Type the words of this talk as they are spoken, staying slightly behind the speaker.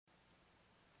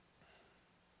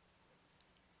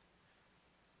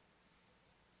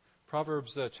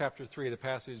Proverbs chapter 3, the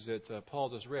passage that Paul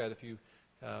just read, if you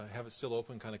have it still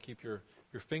open, kind of keep your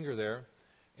finger there.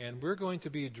 And we're going to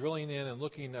be drilling in and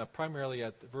looking primarily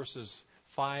at verses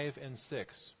 5 and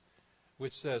 6,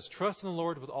 which says, "Trust in the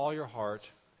Lord with all your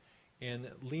heart, and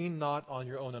lean not on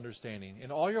your own understanding. In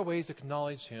all your ways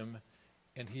acknowledge him,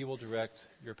 and he will direct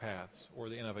your paths." Or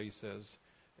the NIV says,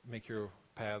 "Make your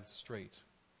paths straight."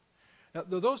 Now,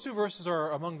 those two verses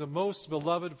are among the most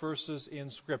beloved verses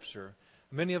in Scripture.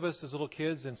 Many of us as little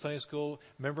kids in Sunday school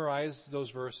memorized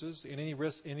those verses. In any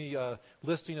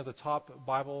listing of the top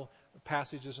Bible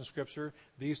passages in Scripture,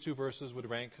 these two verses would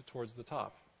rank towards the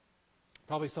top.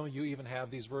 Probably some of you even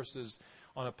have these verses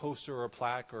on a poster or a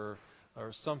plaque or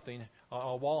something, on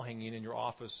a wall hanging in your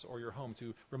office or your home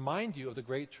to remind you of the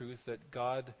great truth that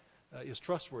God is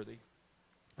trustworthy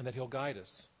and that he'll guide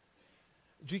us.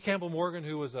 G. Campbell Morgan,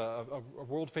 who was a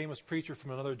world-famous preacher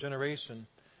from another generation,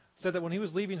 said that when he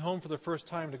was leaving home for the first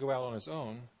time to go out on his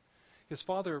own, his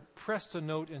father pressed a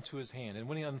note into his hand. And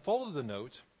when he unfolded the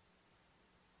note,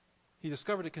 he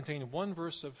discovered it contained one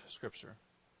verse of Scripture.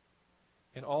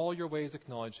 "In all your ways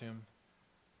acknowledge him,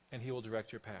 and he will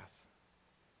direct your path."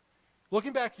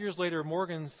 Looking back years later,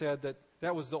 Morgan said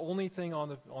that was the only thing on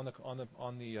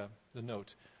the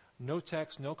note. No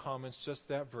text, no comments, just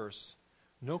that verse.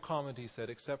 No comment, he said,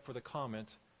 except for the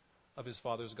comment of his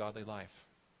father's godly life.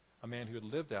 A man who had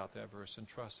lived out that verse and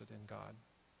trusted in God.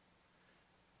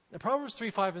 Now, Proverbs 3,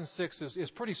 5, and 6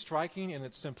 is pretty striking in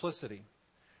its simplicity.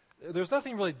 There's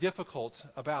nothing really difficult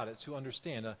about it to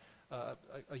understand. A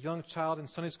young child in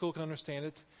Sunday school can understand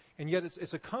it, and yet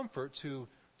it's a comfort to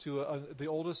the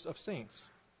oldest of saints.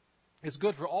 It's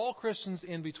good for all Christians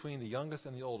in between the youngest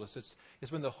and the oldest.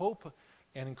 It's been the hope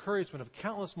and encouragement of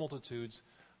countless multitudes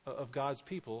of God's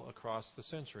people across the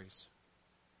centuries.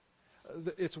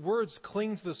 Its words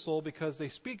cling to the soul because they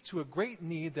speak to a great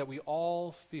need that we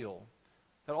all feel,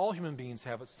 that all human beings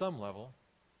have at some level.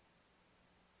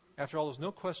 After all, there's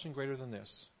no question greater than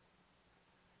this: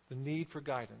 the need for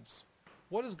guidance.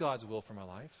 What is God's will for my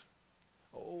life?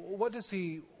 What does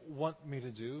he want me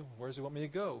to do? Where does he want me to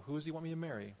go? Who does he want me to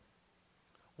marry?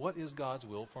 What is God's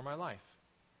will for my life?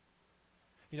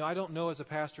 You know, I don't know as a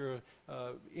pastor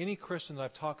any Christian that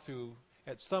I've talked to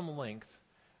at some length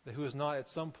who has not at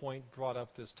some point brought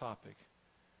up this topic,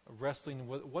 wrestling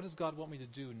with what does God want me to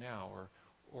do now,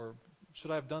 or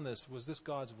should I have done this? Was this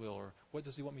God's will, or what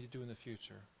does he want me to do in the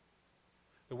future?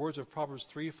 The words of Proverbs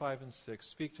 3, 5, and 6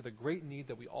 speak to the great need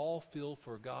that we all feel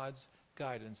for God's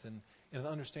guidance and an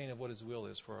understanding of what his will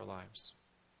is for our lives.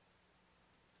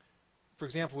 For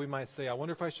example, we might say, I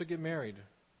wonder if I should get married.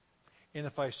 And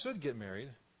if I should get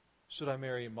married, should I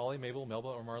marry Molly, Mabel, Melba,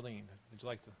 or Marlene? Did you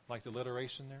like the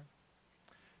alliteration there?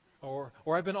 Or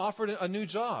I've been offered a new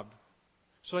job.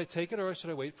 Should I take it, or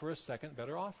should I wait for a second,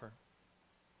 better offer?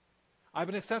 I've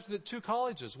been accepted at 2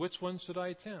 colleges. Which one should I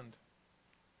attend?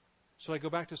 Should I go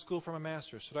back to school for my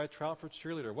master's? Should I try out for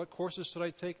cheerleader? What courses should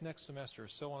I take next semester?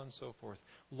 So on and so forth.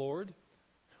 Lord,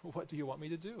 what do you want me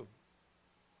to do?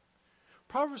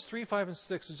 Proverbs 3, 5, and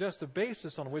 6 suggests the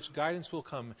basis on which guidance will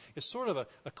come is sort of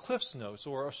a Cliff's Notes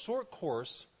or a short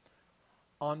course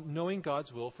on knowing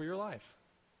God's will for your life.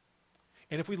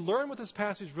 And if we learn what this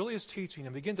passage really is teaching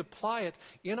and begin to apply it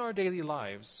in our daily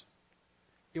lives,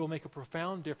 it will make a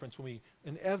profound difference when we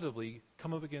inevitably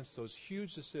come up against those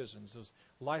huge decisions, those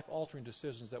life-altering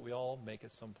decisions that we all make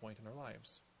at some point in our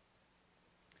lives.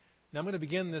 Now I'm going to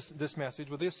begin this message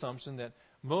with the assumption that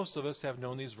most of us have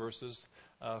known these verses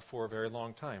for a very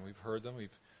long time. We've heard them,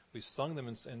 we've sung them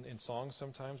in songs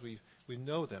sometimes, we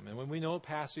know them. And when we know a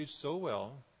passage so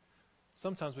well,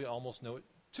 sometimes we almost know it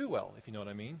too well, if you know what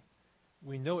I mean.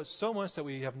 We know it so much that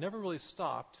we have never really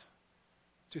stopped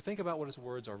to think about what its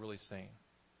words are really saying.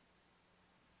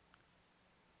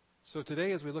 So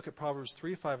today, as we look at Proverbs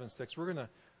 3, 5, and 6, we're going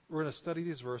to study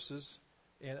these verses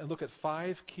and look at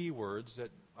 5 key words that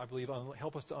I believe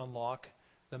help us to unlock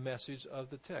the message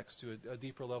of the text to a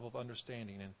deeper level of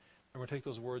understanding. And we're going to take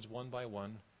those words one by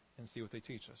one and see what they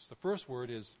teach us. The first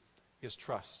word is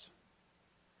trust.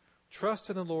 Trust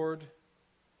in the Lord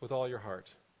with all your heart.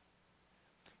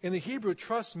 In the Hebrew,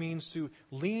 trust means to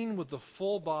lean with the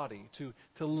full body, to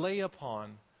lay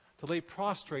upon, to lay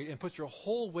prostrate and put your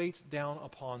whole weight down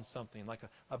upon something, like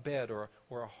a bed or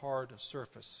a hard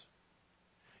surface.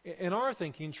 In our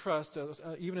thinking, trust,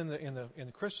 even in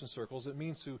the Christian circles, it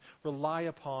means to rely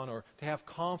upon or to have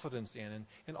confidence in.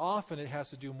 And often it has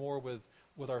to do more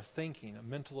with our thinking, a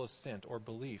mental assent or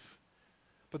belief.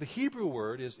 But the Hebrew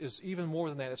word is even more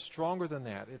than that. It's stronger than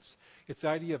that. It's the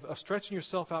idea of stretching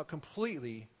yourself out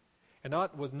completely and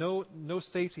not with no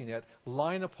safety net,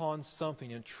 lying upon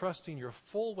something and trusting your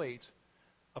full weight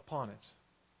upon it.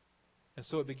 And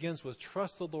so it begins with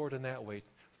trust the Lord in that way.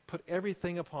 Put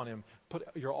everything upon him. Put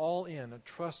your all in and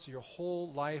trust your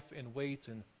whole life and weight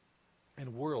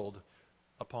and world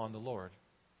upon the Lord.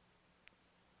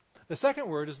 The second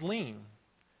word is lean.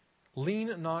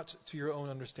 Lean not to your own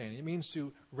understanding. It means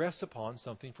to rest upon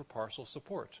something for partial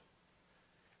support.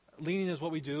 Leaning is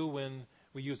what we do when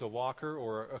we use a walker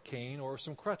or a cane or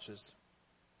some crutches.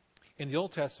 In the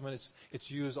Old Testament,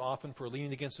 it's used often for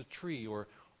leaning against a tree or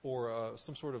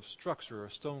some sort of structure, or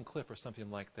a stone cliff or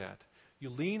something like that. You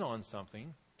lean on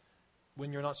something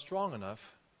when you're not strong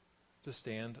enough to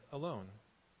stand alone.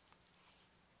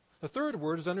 The third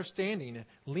word is understanding.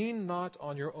 Lean not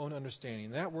on your own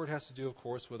understanding. That word has to do, of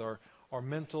course, with our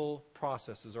mental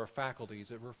processes, our faculties.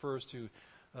 It refers to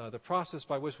the process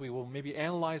by which we will maybe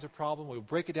analyze a problem, we'll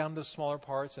break it down into smaller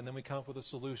parts, and then we come up with a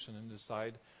solution and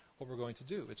decide what we're going to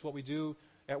do. It's what we do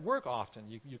at work often.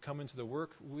 You come into the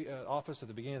work office at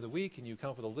the beginning of the week, and you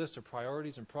come up with a list of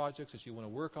priorities and projects that you want to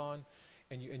work on,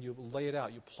 and you lay it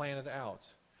out, you plan it out.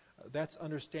 That's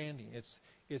understanding.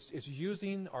 It's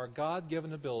using our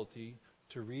God-given ability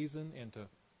to reason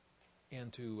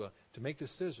and to make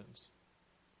decisions.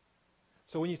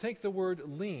 So when you take the word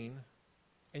lean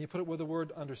and you put it with the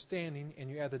word understanding and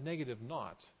you add the negative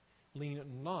not, lean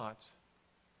not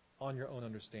on your own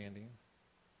understanding,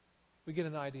 we get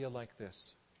an idea like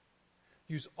this.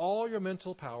 Use all your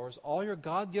mental powers, all your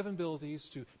God-given abilities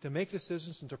to make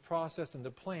decisions and to process and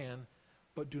to plan,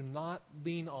 but do not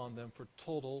lean on them for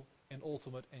total and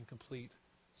ultimate and complete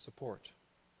support.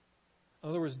 In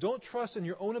other words, don't trust in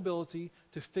your own ability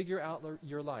to figure out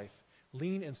your life.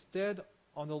 Lean instead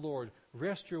on the Lord.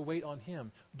 Rest your weight on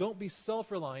him. Don't be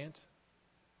self-reliant.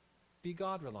 Be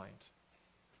God-reliant.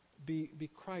 Be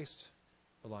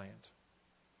Christ-reliant.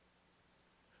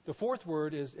 The fourth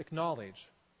word is acknowledge.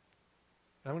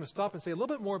 And I'm going to stop and say a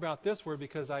little bit more about this word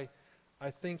because I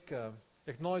think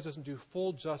acknowledge doesn't do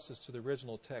full justice to the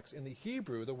original text. In the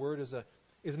Hebrew, the word is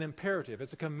an imperative.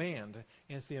 It's a command.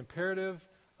 And it's the imperative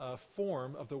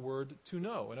form of the word to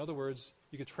know. In other words,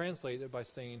 you could translate it by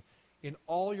saying, in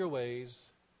all your ways,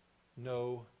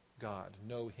 know God.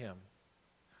 Know him.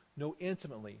 Know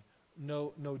intimately.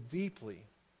 Know deeply.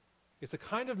 It's a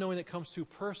kind of knowing that comes through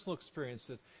personal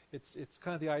experience. It's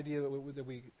kind of the idea that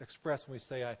we express when we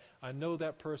say, I know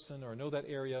that person or know that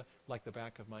area like the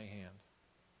back of my hand.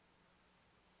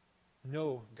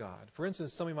 Know God. For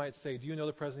instance, somebody might say, do you know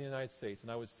the President of the United States?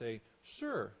 And I would say,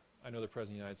 sure, I know the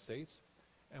President of the United States.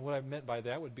 And what I meant by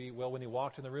that would be, well, when he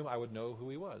walked in the room, I would know who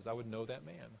he was. I would know that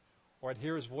man. Or I'd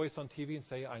hear his voice on TV and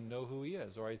say, I know who he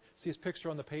is. Or I'd see his picture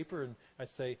on the paper and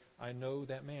I'd say, I know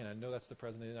that man. I know that's the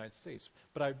President of the United States.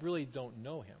 But I really don't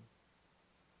know him.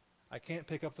 I can't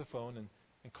pick up the phone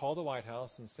and call the White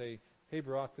House and say, hey,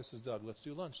 Barack, this is Doug. Let's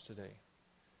do lunch today.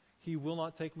 He will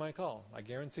not take my call, I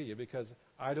guarantee you, because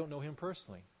I don't know him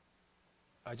personally.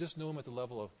 I just know him at the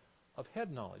level of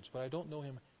head knowledge, but I don't know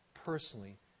him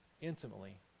personally,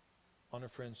 intimately, on a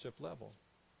friendship level.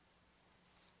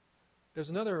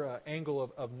 There's another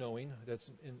angle of knowing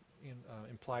that's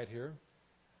implied here.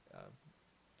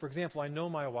 For example, I know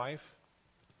my wife,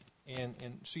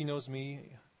 and she knows me.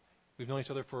 We've known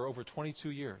each other for over 22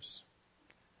 years.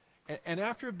 And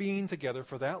after being together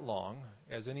for that long,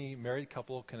 as any married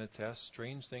couple can attest,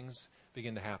 strange things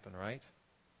begin to happen, right?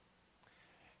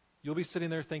 You'll be sitting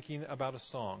there thinking about a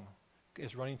song.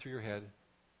 It's running through your head,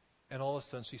 and all of a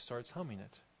sudden she starts humming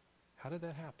it. How did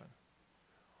that happen?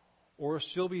 Or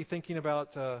she'll be thinking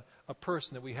about a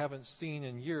person that we haven't seen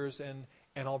in years, and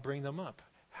I'll bring them up.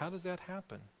 How does that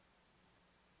happen?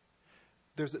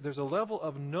 There's a level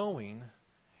of knowing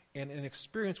and an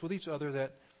experience with each other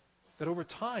that over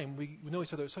time we know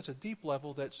each other at such a deep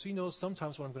level that she knows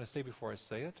sometimes what I'm going to say before I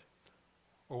say it,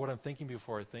 or what I'm thinking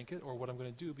before I think it, or what I'm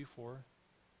going to do before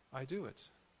I do it.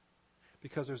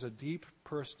 Because there's a deep,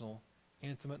 personal,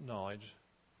 intimate knowledge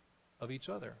of each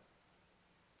other.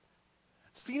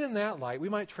 Seen in that light, we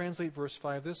might translate verse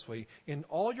 5 this way: in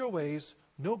all your ways,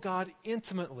 know God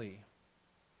intimately,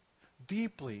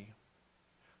 deeply,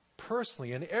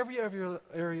 personally, in every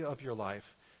area of your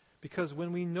life. Because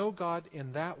when we know God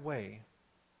in that way,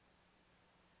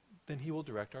 then he will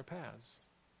direct our paths.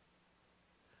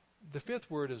 The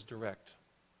fifth word is direct.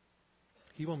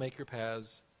 He will make your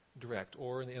paths direct.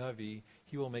 Or in the NIV,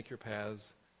 he will make your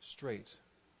paths straight.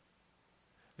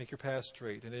 Make your paths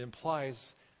straight. And it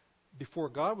implies, before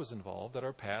God was involved, that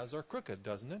our paths are crooked,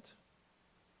 doesn't it?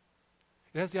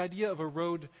 It has the idea of a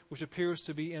road which appears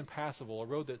to be impassable, a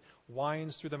road that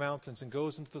winds through the mountains and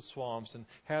goes into the swamps and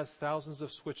has thousands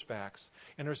of switchbacks.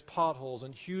 And there's potholes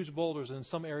and huge boulders, and in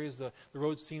some areas the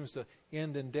road seems to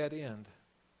end in dead end.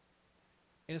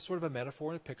 And it's sort of a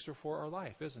metaphor and a picture for our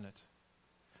life, isn't it?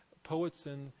 Poets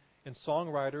and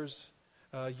songwriters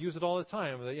use it all the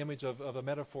time. The image of a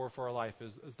metaphor for our life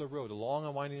is the road, a long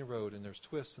and winding road, and there's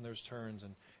twists and there's turns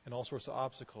and all sorts of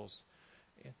obstacles.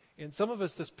 And some of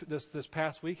us this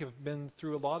past week have been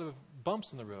through a lot of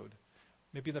bumps in the road.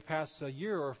 Maybe in the past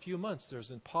year or a few months, there's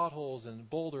been potholes and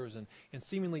boulders and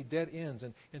seemingly dead ends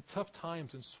and tough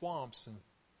times and swamps.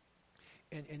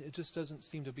 And it just doesn't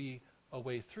seem to be a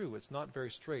way through. It's not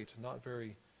very straight, not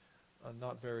very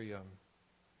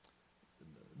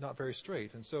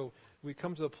straight. And so we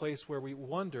come to a place where we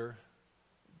wonder,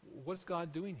 what's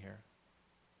God doing here?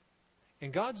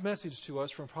 And God's message to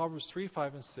us from Proverbs 3,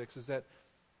 5, and 6 is that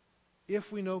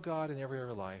if we know God in every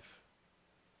area of life,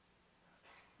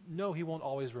 no, He won't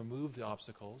always remove the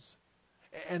obstacles.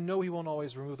 And no, He won't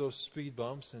always remove those speed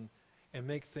bumps and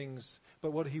make things.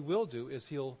 But what He will do is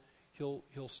He'll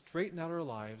straighten out our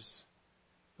lives.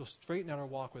 He'll straighten out our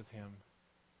walk with Him.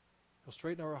 He'll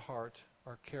straighten our heart,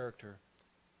 our character.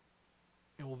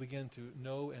 And we'll begin to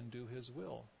know and do His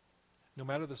will. No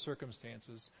matter the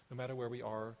circumstances, no matter where we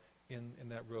are in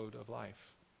that road of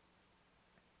life.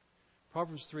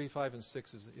 Proverbs 3, 5, and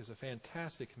 6 is a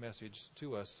fantastic message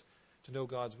to us to know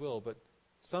God's will, but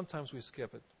sometimes we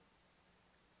skip it.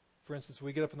 For instance,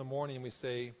 we get up in the morning and we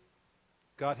say,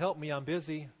 God help me, I'm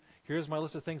busy. Here's my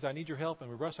list of things I need your help. And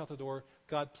we rush out the door,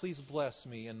 God, please bless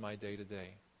me in my day to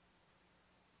day.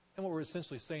 And what we're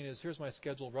essentially saying is, here's my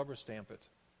schedule, rubber stamp it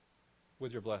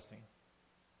with your blessing.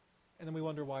 And then we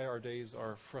wonder why our days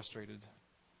are frustrated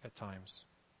at times.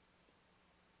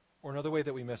 Or another way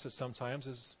that we miss it sometimes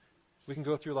is we can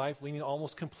go through life leaning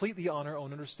almost completely on our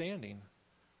own understanding.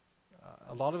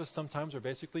 A lot of us sometimes are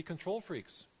basically control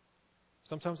freaks.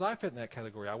 Sometimes I fit in that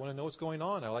category. I want to know what's going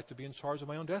on. I like to be in charge of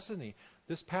my own destiny.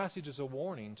 This passage is a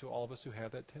warning to all of us who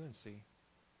have that tendency,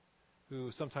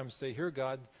 who sometimes say, here,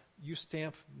 God, you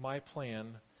stamp my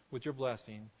plan with your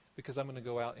blessing because I'm going to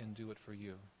go out and do it for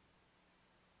you.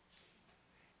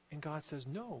 And God says,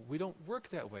 no, we don't work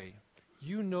that way.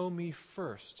 You know me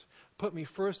first. Put me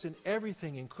first in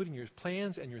everything, including your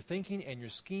plans and your thinking and your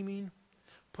scheming.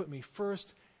 Put me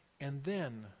first, and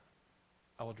then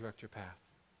I will direct your path.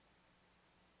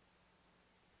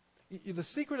 The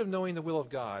secret of knowing the will of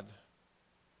God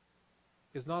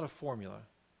is not a formula.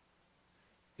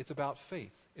 It's about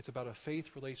faith. It's about a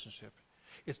faith relationship.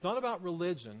 It's not about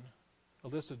religion, a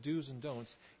list of do's and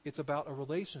don'ts. It's about a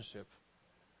relationship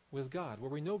with God,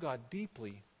 where we know God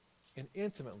deeply and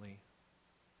intimately.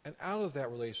 And out of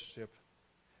that relationship,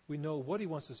 we know what He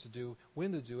wants us to do,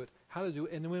 when to do it, how to do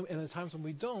it, and the times when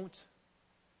we don't,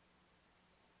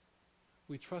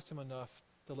 we trust Him enough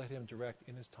to let Him direct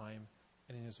in His time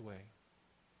and in His way.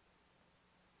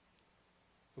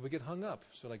 But we get hung up.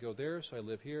 Should I go there? Should I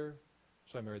live here?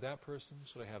 Should I marry that person?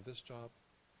 Should I have this job?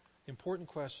 Important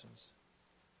questions,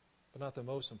 but not the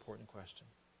most important question.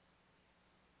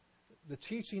 The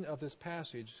teaching of this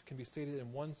passage can be stated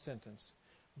in one sentence.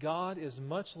 God is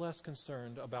much less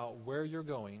concerned about where you're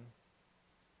going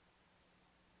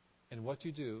and what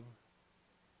you do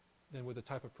than with the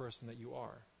type of person that you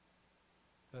are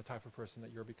and the type of person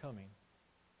that you're becoming.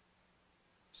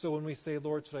 So when we say,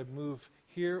 Lord, should I move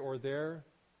here or there?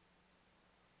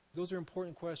 Those are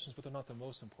important questions, but they're not the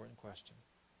most important question.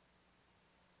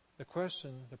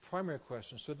 The primary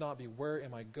question should not be where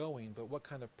am I going, but what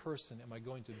kind of person am I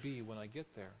going to be when I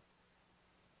get there?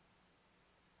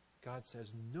 God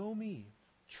says, know me,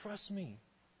 trust me,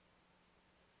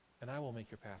 and I will make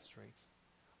your path straight.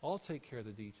 I'll take care of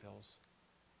the details.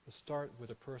 Let's start with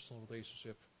a personal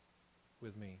relationship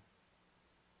with me.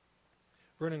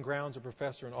 Vernon Grounds, a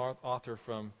professor and author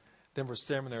from Denver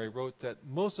Seminary, wrote that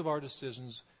most of our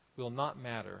decisions will not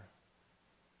matter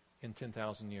in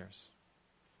 10,000 years.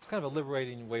 It's kind of a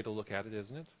liberating way to look at it,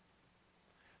 isn't it?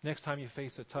 Next time you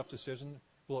face a tough decision,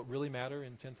 will it really matter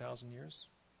in 10,000 years?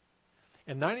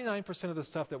 And 99% of the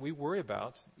stuff that we worry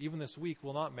about, even this week,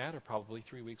 will not matter probably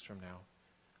 3 weeks from now,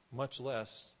 much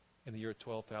less in the year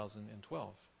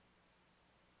 12,012.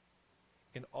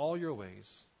 In all your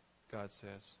ways, God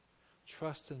says,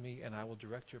 trust in me and I will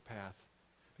direct your path.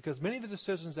 Because many of the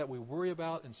decisions that we worry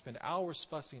about and spend hours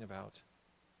fussing about,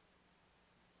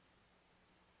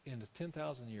 in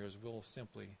 10,000 years will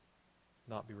simply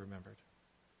not be remembered.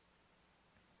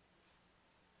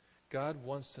 God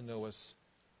wants to know us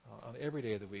on every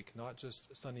day of the week, not just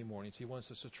Sunday mornings. He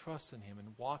wants us to trust in Him and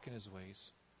walk in His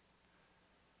ways.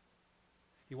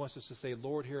 He wants us to say,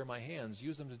 Lord, here are my hands.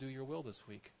 Use them to do your will this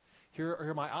week. Here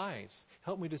are my eyes.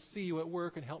 Help me to see you at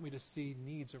work and help me to see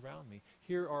needs around me.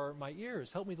 Here are my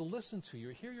ears. Help me to listen to you,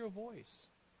 hear your voice.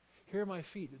 Here are my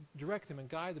feet. Direct them and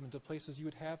guide them into places you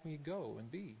would have me go and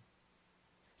be.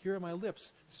 Here are my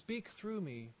lips. Speak through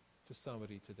me to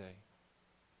somebody today.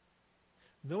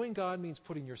 Knowing God means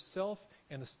putting yourself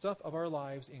and the stuff of our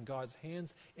lives in God's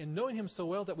hands and knowing Him so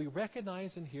well that we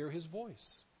recognize and hear His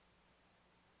voice.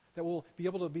 That we'll be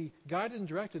able to be guided and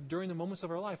directed during the moments of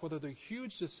our life, whether they're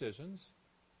huge decisions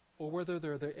or whether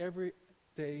they're the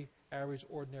everyday, average,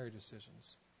 ordinary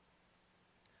decisions.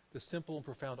 The simple and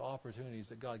profound opportunities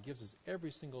that God gives us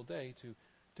every single day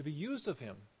to be used of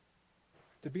Him,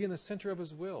 to be in the center of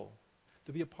His will,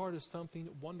 to be a part of something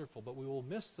wonderful. But we will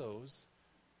miss those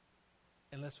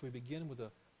unless we begin with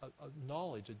a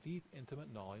knowledge, a deep,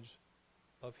 intimate knowledge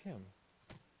of Him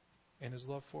and His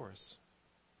love for us.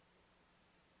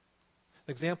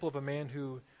 An example of a man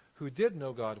who did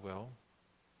know God well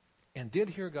and did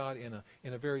hear God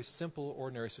in a very simple,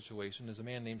 ordinary situation is a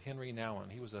man named Henry Nouwen.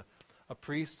 He was a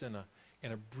priest and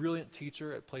a brilliant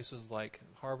teacher at places like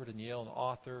Harvard and Yale, an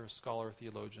author, a scholar, a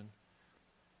theologian.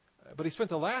 But he spent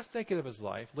the last decade of his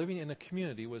life living in a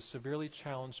community with severely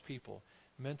challenged people,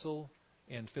 mental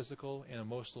and physical and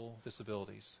emotional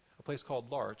disabilities, a place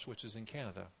called L'Arche, which is in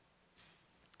Canada.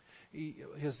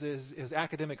 His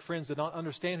academic friends did not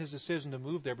understand his decision to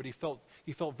move there, but he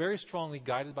felt very strongly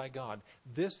guided by God.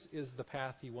 This is the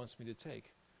path He wants me to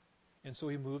take. And so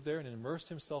he moved there and immersed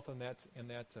himself in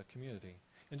that community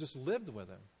and just lived with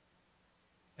them.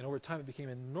 And over time it became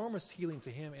enormous healing to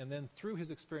him, and then through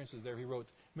his experiences there he wrote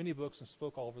many books and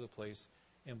spoke all over the place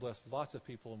and blessed lots of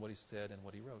people in what he said and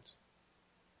what he wrote.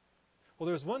 Well,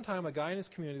 there was one time a guy in his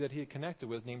community that he had connected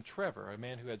with named Trevor, a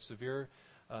man who had severe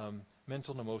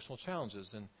mental and emotional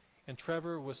challenges. And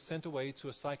Trevor was sent away to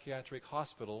a psychiatric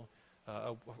hospital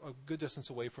a good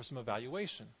distance away for some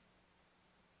evaluation.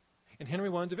 And Henry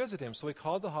wanted to visit him, so he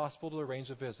called the hospital to arrange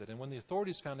a visit. And when the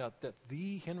authorities found out that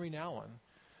the Henry Nouwen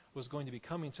was going to be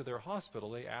coming to their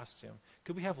hospital, they asked him,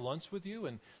 "Could we have lunch with you?"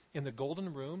 And in the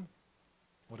Golden Room,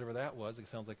 whatever that was, it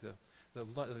sounds like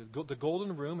the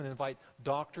Golden Room, and invite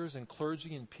doctors and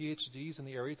clergy and PhDs in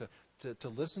the area to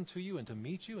listen to you and to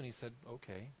meet you. And he said,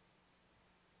 okay.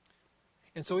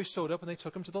 And so he showed up, and they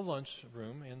took him to the lunch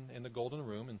room in the Golden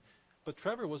Room. But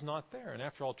Trevor was not there. And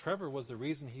after all, Trevor was the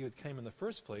reason he had came in the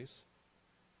first place.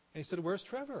 And he said, "Where's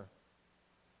Trevor?"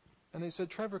 And they said,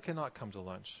 "Trevor cannot come to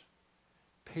lunch.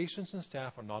 Patients and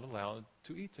staff are not allowed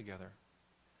to eat together.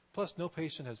 Plus, no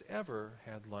patient has ever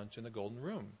had lunch in the Golden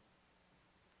Room."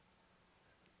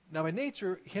 Now, by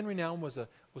nature, Henry Nouwen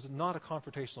was not a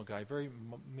confrontational guy, very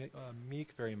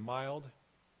meek, very mild.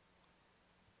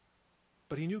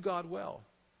 But he knew God well.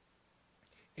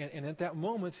 And at that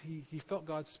moment, he felt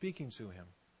God speaking to him.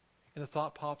 And the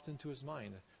thought popped into his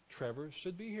mind, Trevor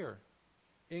should be here.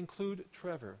 Include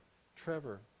Trevor.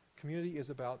 Trevor. Community is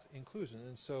about inclusion.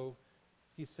 And so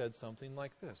he said something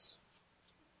like this: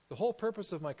 "The whole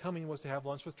purpose of my coming was to have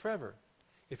lunch with Trevor.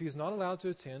 If he's not allowed to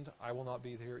attend, I will not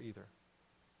be here either."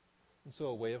 And so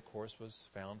a way, of course, was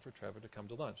found for Trevor to come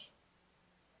to lunch.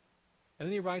 And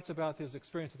then he writes about his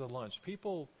experience at the lunch.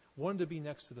 People wanted to be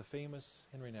next to the famous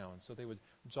Henry Nouwen, so they would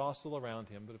jostle around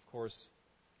him, but of course,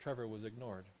 Trevor was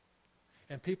ignored.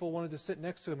 And people wanted to sit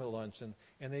next to him at lunch, and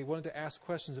they wanted to ask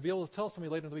questions and be able to tell somebody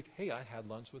later in the week, "Hey, I had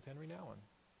lunch with Henry Nouwen."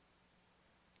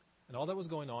 And all that was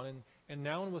going on, and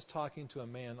Nouwen was talking to a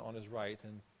man on his right,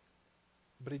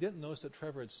 but he didn't notice that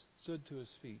Trevor had stood to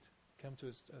his feet,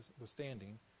 was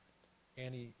standing,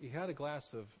 and he had a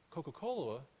glass of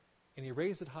Coca-Cola, and he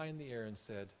raised it high in the air and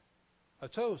said, "A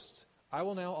toast. I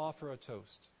will now offer a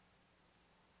toast."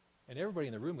 And everybody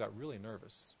in the room got really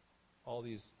nervous. All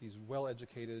these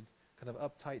well-educated, kind of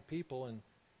uptight people,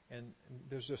 and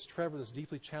there's just Trevor, this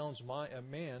deeply challenged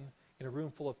man, in a room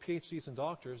full of PhDs and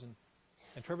doctors,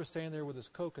 and Trevor's standing there with his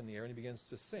Coke in the air, and he begins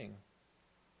to sing.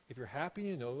 "If you're happy and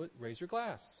you know it, raise your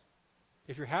glass.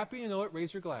 If you're happy and you know it,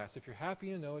 raise your glass. If you're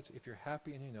happy and you know it, if you're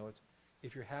happy and you know it,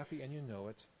 if you're happy and you know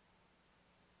it."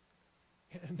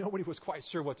 And nobody was quite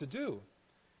sure what to do.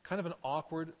 Kind of an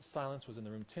awkward silence was in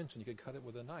the room. Tension. You could cut it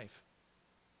with a knife.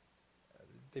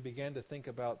 They began to think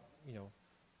about,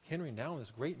 Henry Nouwen,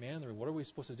 this great man. What are we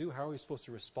supposed to do? How are we supposed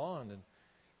to respond?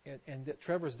 And that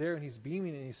Trevor's there, and he's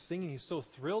beaming, and he's singing. He's so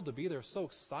thrilled to be there, so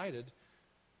excited.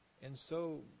 And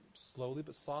so slowly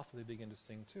but softly they begin to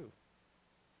sing too.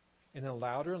 And then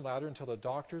louder and louder until the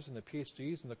doctors and the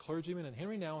PhDs and the clergymen and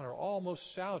Henry Nouwen are almost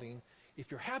shouting, "If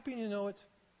you're happy and you know it,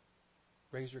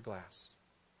 raise your glass."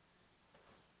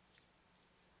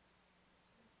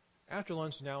 After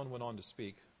lunch, Nouwen went on to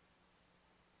speak.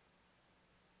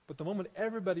 But the moment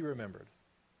everybody remembered,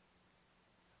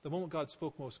 the moment God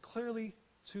spoke most clearly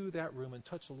to that room and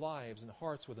touched lives and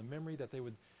hearts with a memory that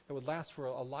would last for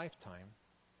a lifetime,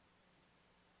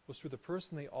 was through the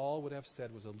person they all would have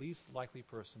said was the least likely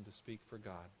person to speak for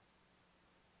God.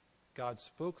 God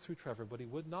spoke through Trevor, but he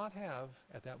would not have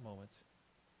at that moment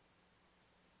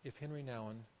if Henry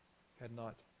Nouwen had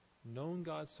not known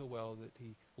God so well that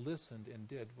he listened and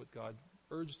did what God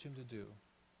urged him to do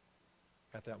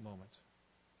at that moment.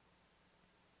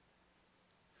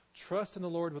 Trust in the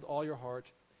Lord with all your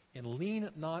heart and lean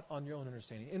not on your own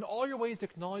understanding. In all your ways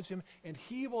acknowledge him, and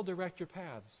he will direct your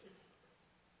paths.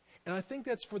 And I think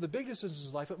that's for the big decisions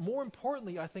in life, but more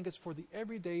importantly, I think it's for the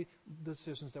everyday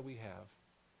decisions that we have.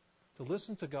 To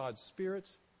listen to God's Spirit,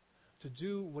 to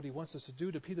do what he wants us to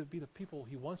do, to be the people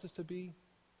he wants us to be,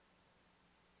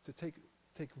 to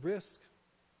take risk,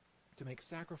 to make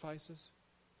sacrifices.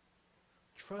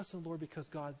 Trust in the Lord because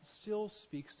God still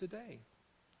speaks today.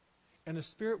 And the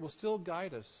Spirit will still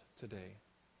guide us today.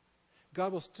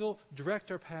 God will still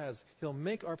direct our paths. He'll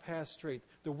make our paths straight.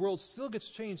 The world still gets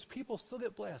changed. People still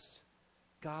get blessed.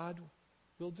 God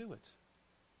will do it.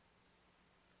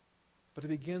 But it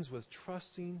begins with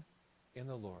trusting in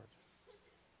the Lord.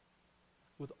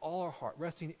 With all our heart,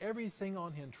 resting everything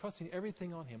on him, trusting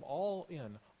everything on him, all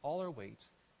in, all our weight.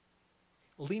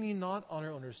 Leaning not on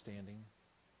our understanding,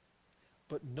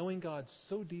 but knowing God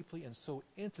so deeply and so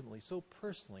intimately, so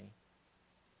personally,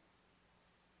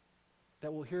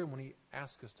 that we'll hear him when he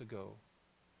asks us to go,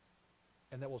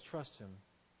 and that we'll trust him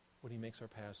when he makes our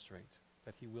paths straight,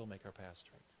 that he will make our paths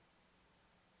straight.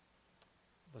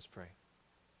 Let's pray.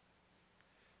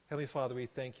 Heavenly Father, we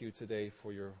thank you today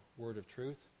for your word of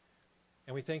truth,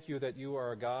 and we thank you that you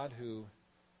are a God who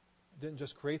didn't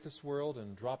just create this world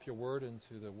and drop your word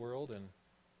into the world and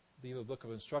leave a book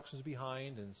of instructions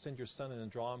behind and send your Son and then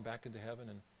draw him back into heaven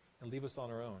and leave us on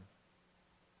our own.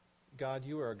 God,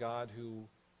 you are a God who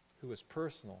is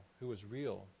personal, who is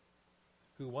real,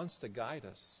 who wants to guide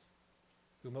us,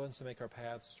 who wants to make our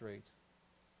paths straight.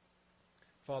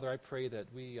 Father, I pray that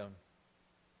we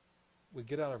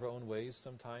get out of our own ways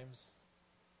sometimes.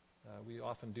 We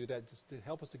often do that just to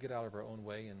help us to get out of our own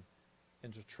way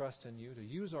and to trust in you, to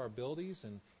use our abilities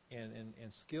and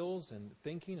skills and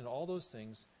thinking and all those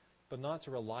things, but not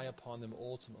to rely upon them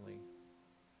ultimately.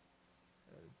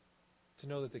 To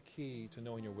know that the key to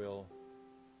knowing your will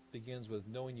begins with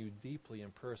knowing you deeply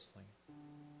and personally,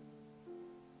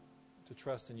 to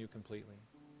trust in you completely.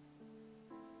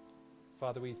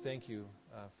 Father, we thank you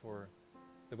for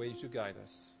the ways you guide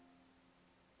us.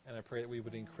 And I pray that we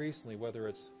would increasingly, whether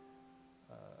it's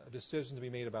a decision to be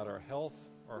made about our health,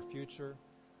 our future,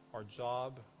 our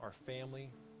job, our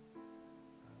family,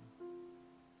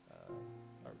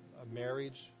 a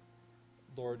marriage,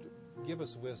 Lord, give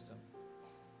us wisdom.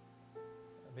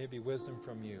 Maybe wisdom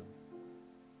from you.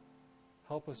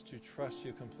 Help us to trust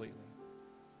you completely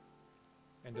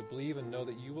and to believe and know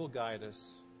that you will guide us,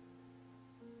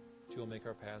 that you will make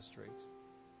our paths straight.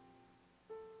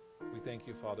 We thank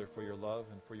you, Father, for your love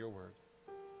and for your word.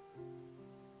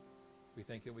 We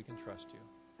thank that we can trust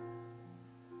you.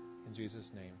 In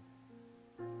Jesus' name,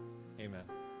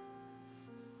 amen.